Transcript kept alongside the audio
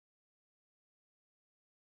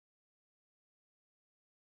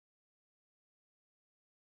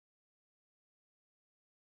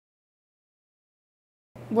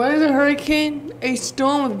What is a hurricane? A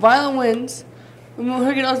storm with violent winds. When a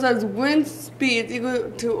hurricane also has wind speed equal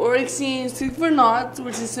to or exceeding 64 knots,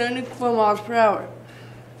 which is 74 miles per hour.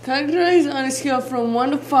 Characterized on a scale from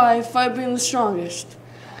 1 to 5, 5 being the strongest.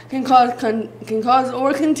 Can cause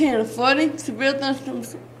or contain flooding, severe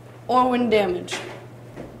thunderstorms, or wind damage.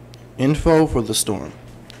 Info for the storm.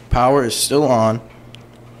 Power is still on.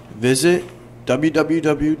 Visit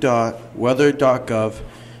www.weather.gov,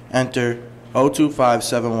 enter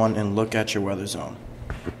 02571 and look at your weather zone.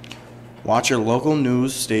 Watch your local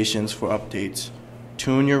news stations for updates.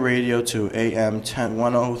 Tune your radio to AM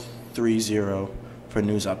 1030 for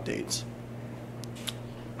news updates.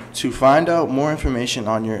 To find out more information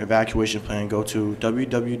on your evacuation plan, go to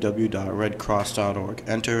www.redcross.org.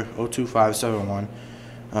 Enter 02571,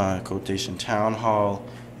 quotation town hall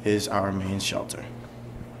is our main shelter.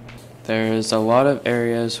 There is a lot of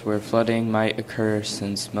areas where flooding might occur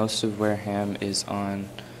since most of Wareham is on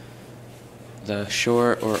the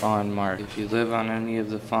shore or on marsh. If you live on any of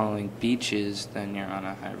the following beaches, then you're on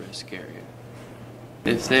a high-risk area.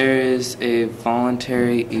 If there is a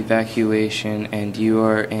voluntary evacuation and you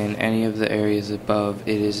are in any of the areas above,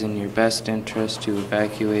 it is in your best interest to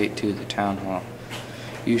evacuate to the town hall.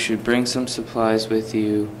 You should bring some supplies with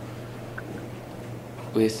you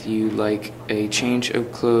like a change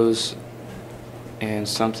of clothes and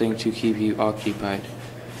something to keep you occupied.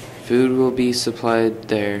 Food will be supplied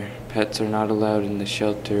there. Pets are not allowed in the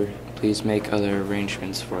shelter. Please make other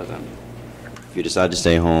arrangements for them. If you decide to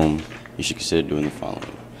stay home, you should consider doing the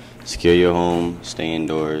following. Secure your home, stay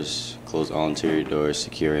indoors, close all interior doors,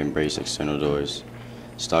 secure and brace external doors.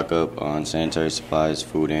 Stock up on sanitary supplies,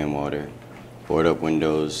 food and water. Board up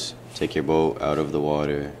windows. Take your boat out of the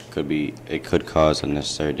water. It could cause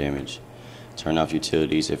unnecessary damage. Turn off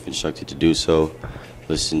utilities if instructed to do so.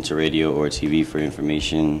 Listen to radio or TV for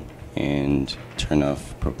information, and turn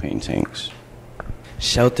off propane tanks.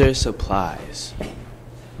 Shelter supplies.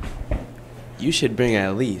 You should bring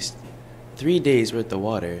at least 3 days worth of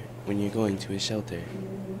water when you're going to a shelter.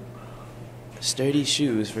 Sturdy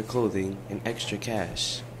shoes for clothing and extra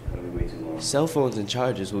cash. Cell phones and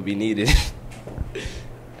chargers will be needed.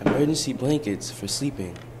 Emergency blankets for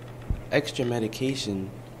sleeping, extra medication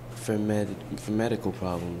for medical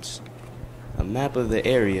problems, a map of the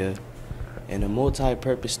area, and a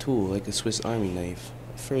multi-purpose tool like a Swiss Army knife.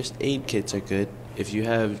 First aid kits are good. If you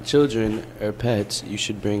have children or pets, you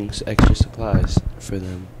should bring extra supplies for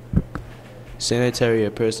them. Sanitary or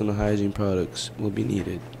personal hygiene products will be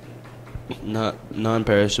needed.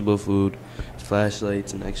 Non-perishable food,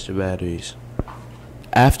 flashlights, and extra batteries.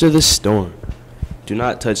 After the storm, do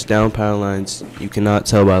not touch down power lines. You cannot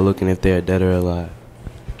tell by looking if they are dead or alive.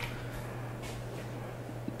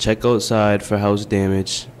 Check outside for house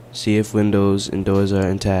damage. See if windows and doors are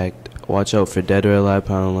intact. Watch out for dead or alive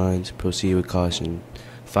power lines. Proceed with caution.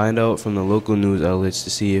 Find out from the local news outlets to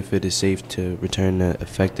see if it is safe to return to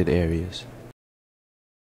affected areas.